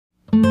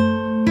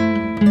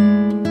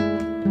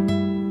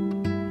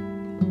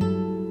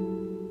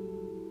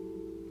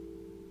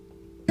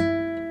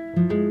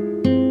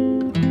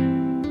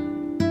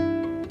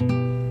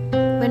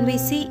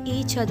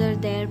each other,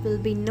 there will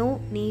be no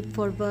need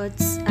for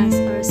words, as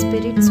our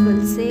spirits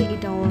will say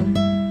it all.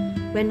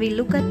 When we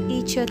look at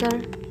each other,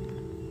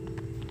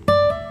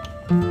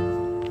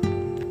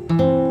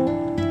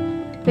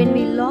 when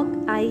we lock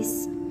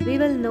eyes, we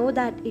will know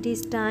that it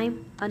is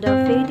time and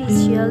our fate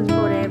is sealed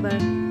forever.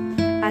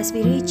 As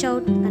we reach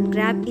out and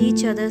grab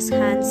each other's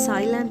hands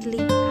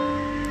silently,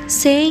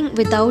 saying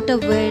without a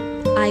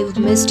word, I've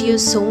missed you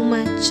so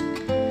much,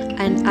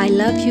 and I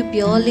love you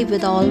purely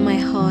with all my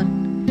heart.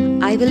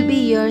 I will be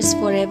yours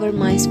forever,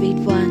 my sweet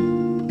one.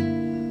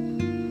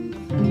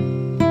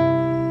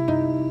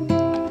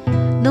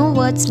 No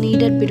words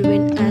needed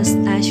between us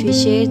as we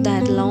share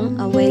that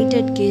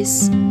long-awaited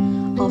kiss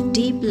of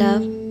deep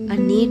love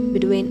and need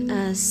between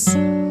us.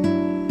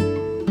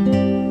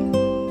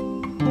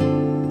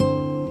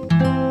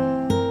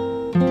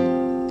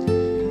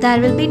 There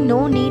will be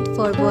no need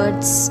for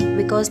words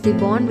because the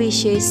bond we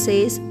share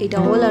says it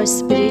all, our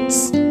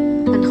spirits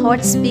and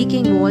hearts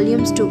speaking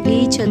volumes to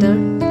each other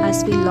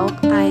as we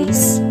lock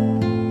eyes.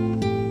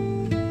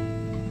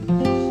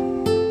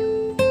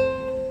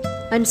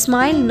 And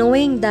smile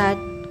knowing that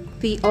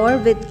we are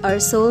with our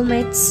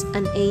soulmates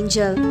and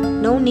angel.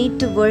 No need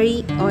to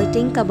worry or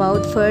think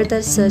about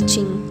further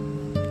searching.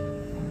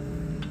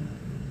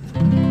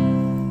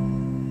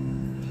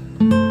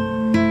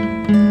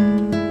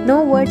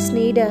 No words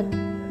needed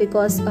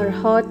because our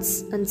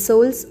hearts and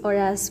souls are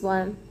as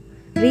one,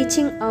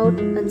 reaching out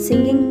and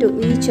singing to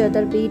each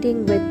other,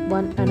 beating with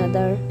one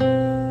another.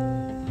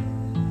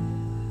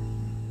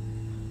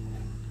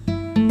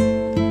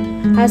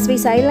 As we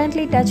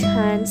silently touch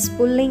hands,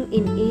 pulling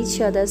in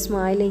each other,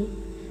 smiling,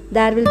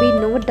 there will be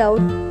no doubt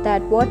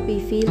that what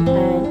we feel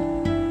and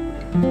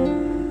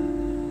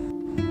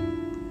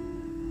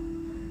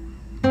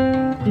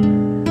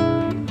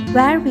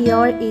where we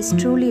are is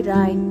truly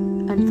right,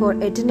 and for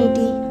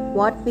eternity,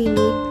 what we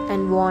need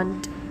and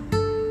want.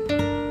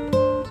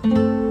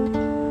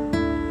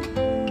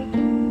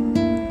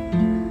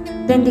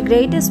 Then the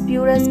greatest,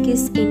 purest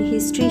kiss in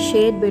history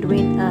shared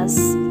between us,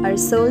 our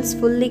souls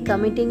fully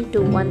committing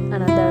to one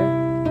another.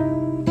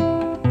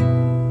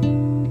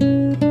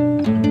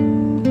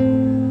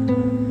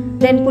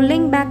 Then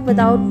pulling back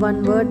without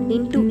one word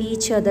into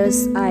each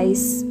other's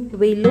eyes,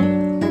 we look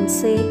and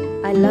say,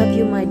 I love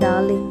you, my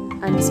darling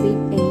and sweet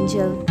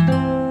angel.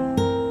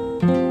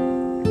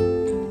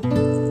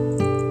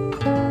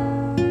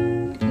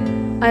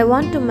 I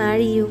want to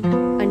marry you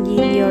and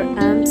in your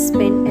arms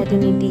spend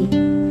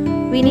eternity.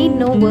 We need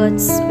no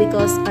words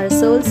because our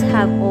souls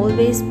have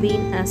always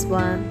been as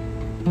one.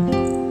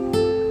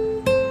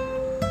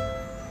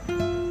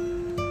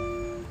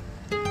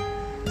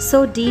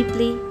 So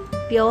deeply,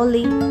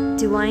 purely,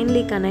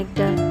 divinely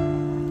connected,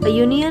 a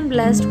union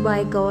blessed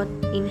by God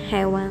in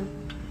heaven.